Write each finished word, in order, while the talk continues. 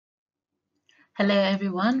Hello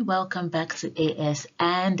everyone, welcome back to AS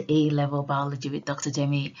and A-Level Biology with Dr.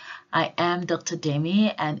 Demi. I am Dr.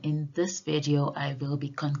 Demi, and in this video I will be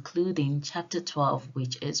concluding chapter 12,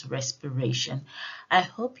 which is respiration. I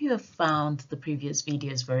hope you have found the previous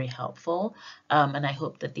videos very helpful, and I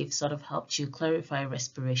hope that they've sort of helped you clarify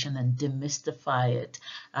respiration and demystify it,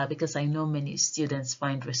 because I know many students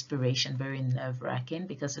find respiration very nerve-wracking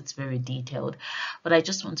because it's very detailed. But I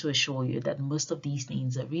just want to assure you that most of these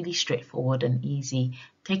things are really straightforward and easy.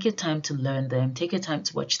 Take your time to learn them. Take your time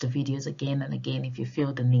to watch the videos again and again if you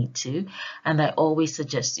feel the need to. And I always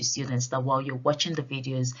suggest to students that while you're watching the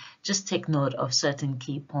videos, just take note of certain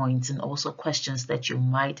key points and also questions that you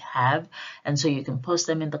might have. And so you can post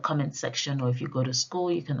them in the comment section, or if you go to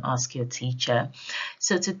school, you can ask your teacher.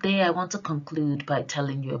 So today I want to conclude by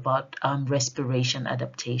telling you about respiration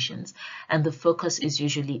adaptations. And the focus is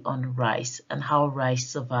usually on rice and how rice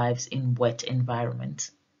survives in wet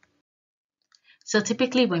environments. So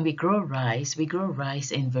typically when we grow rice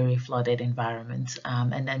in very flooded environments.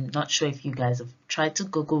 And I'm not sure if you guys have tried to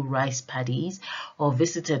Google rice paddies or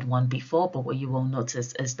visited one before, but what you will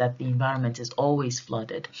notice is that the environment is always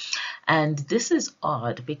flooded. And this is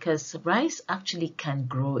odd because rice actually can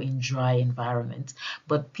grow in dry environments,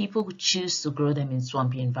 but people choose to grow them in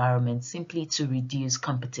swampy environments simply to reduce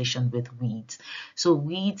competition with weeds. So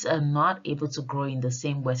weeds are not able to grow in the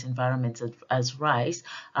same wet environment as rice,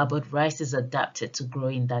 but rice is adapted to grow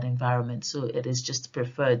in that environment. So it is just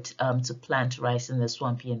preferred to plant rice in a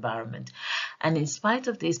swampy environment. And in spite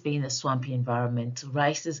of this being a swampy environment,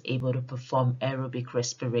 rice is able to perform aerobic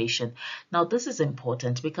respiration. Now, this is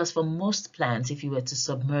important because for most plants, if you were to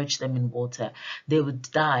submerge them in water, they would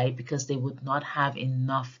die because they would not have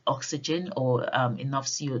enough oxygen or enough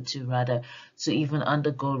CO2 rather to even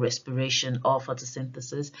undergo respiration or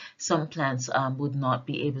photosynthesis. Some plants would not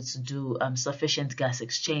be able to do sufficient gas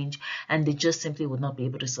exchange, and they just simply would not be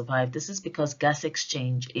able to survive. This is because gas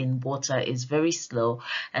exchange in water is very slow,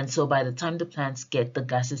 and so by the time the plants get the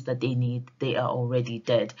gases that they need, they are already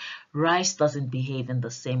dead. Rice doesn't behave in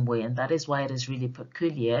the same way, and that is why it is really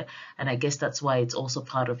peculiar, and I guess that's why it's also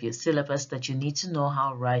part of your syllabus, that you need to know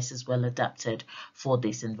how rice is well adapted for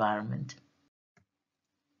this environment.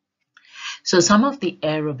 So some of the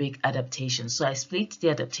aerobic adaptations. So I split the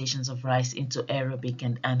adaptations of rice into aerobic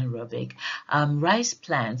and anaerobic. Rice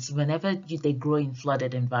plants, whenever they grow in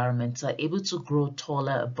flooded environments, are able to grow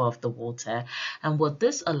taller above the water. And what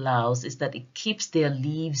this allows is that it keeps their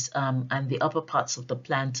leaves and the upper parts of the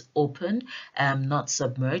plant open, not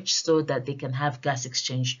submerged, so that they can have gas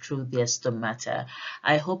exchange through their stomata.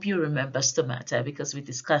 I hope you remember stomata because we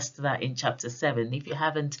discussed that in chapter 7. If you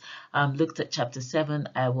haven't looked at chapter 7,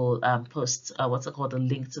 I will post a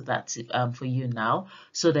link to that for you now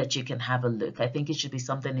so that you can have a look. I think it should be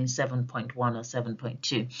something in 7.1 or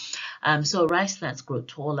 7.2. So rice plants grow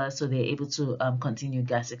taller, so they're able to continue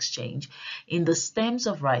gas exchange. In the stems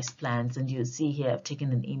of rice plants, and you'll see here I've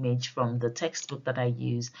taken an image from the textbook that I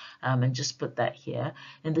use and just put that here.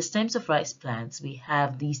 In the stems of rice plants, we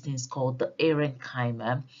have these things called the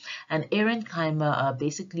Erenchyma. And Erenchyma are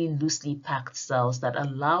basically loosely packed cells that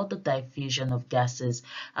allow the diffusion of gases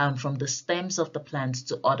from the stems of the plant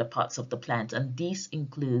to other parts of the plant, and this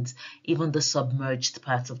includes even the submerged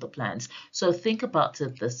parts of the plant. So think about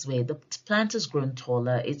it this way: the plant has grown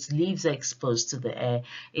taller, its leaves are exposed to the air,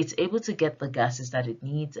 it's able to get the gases that it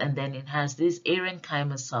needs, and then it has these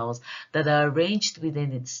aerenchyma cells that are arranged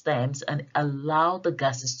within its stems and allow the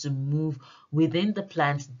gases to move within the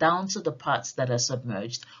plant down to the parts that are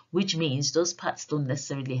submerged, which means those parts don't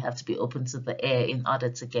necessarily have to be open to the air in order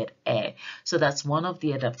to get air. So that's one of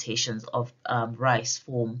the adaptations of rice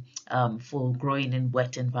for growing in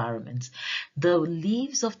wet environments. The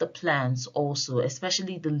leaves of the plants also,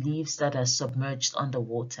 especially the leaves that are submerged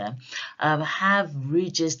underwater, have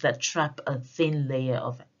ridges that trap a thin layer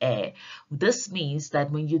of air. This means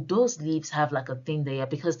that when those leaves have like a thin layer,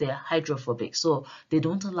 because they are hydrophobic, so they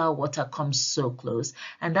don't allow water comes so close,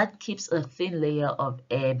 and that keeps a thin layer of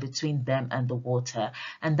air between them and the water,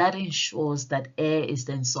 and that ensures that air is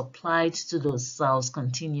then supplied to those cells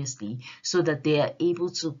continuously so that they are able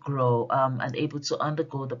to grow and able to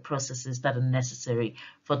undergo the processes that are necessary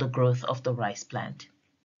for the growth of the rice plant.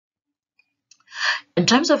 In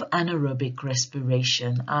terms of anaerobic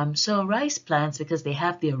respiration, so rice plants, because they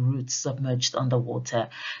have their roots submerged underwater,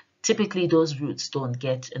 typically those roots don't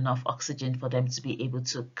get enough oxygen for them to be able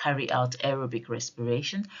to carry out aerobic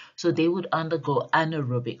respiration, so they would undergo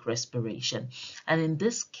anaerobic respiration. And in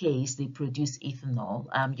this case, they produce ethanol.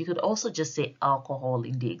 You could also just say alcohol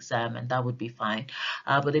in the exam, and that would be fine.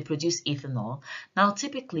 But they produce ethanol. Now,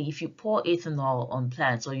 typically, if you pour ethanol on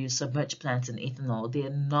plants or you submerge plants in ethanol, they're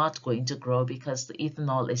not going to grow because the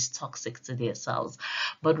ethanol is toxic to their cells.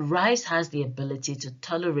 But rice has the ability to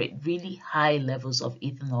tolerate really high levels of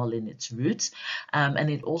ethanol in its roots, and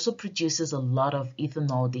it also produces a lot of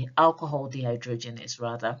ethanol, the alcohol dehydrogenase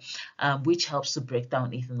rather, which helps to break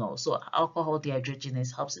down ethanol. So alcohol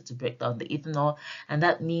dehydrogenase helps it to break down the ethanol, and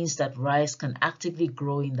that means that rice can actively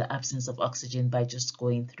grow in the absence of oxygen by just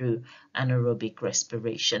going through anaerobic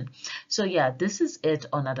respiration. So yeah, this is it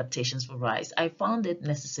on adaptations for rice. I found it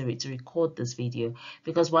necessary to record this video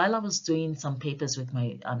because while I was doing some papers with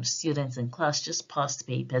my students in class, just past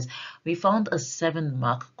papers, we found a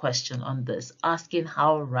 7-mark question on this, asking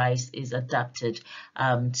how rice is adapted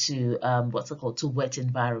to to wet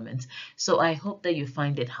environments. So I hope that you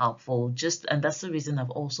find it helpful. And that's the reason I've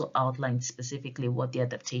also outlined specifically what the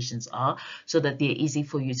adaptations are, so that they're easy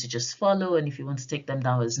for you to just follow. And if you want to take them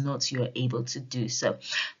down as notes, you are able to do so.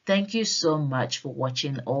 Thank you so much for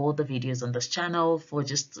watching all the videos on this channel, for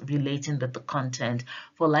just relating with the content,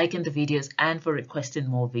 for liking the videos, and for requesting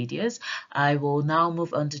more videos. I will now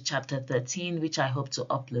move on to chapter 13, which I hope to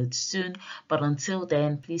upload soon. But until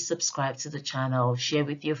then, please subscribe to the channel, share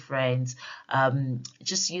with your friends,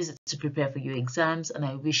 just use it to prepare for your exams, and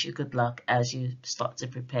I wish you good luck as you start to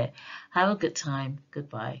prepare. Have a good time.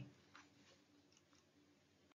 Goodbye.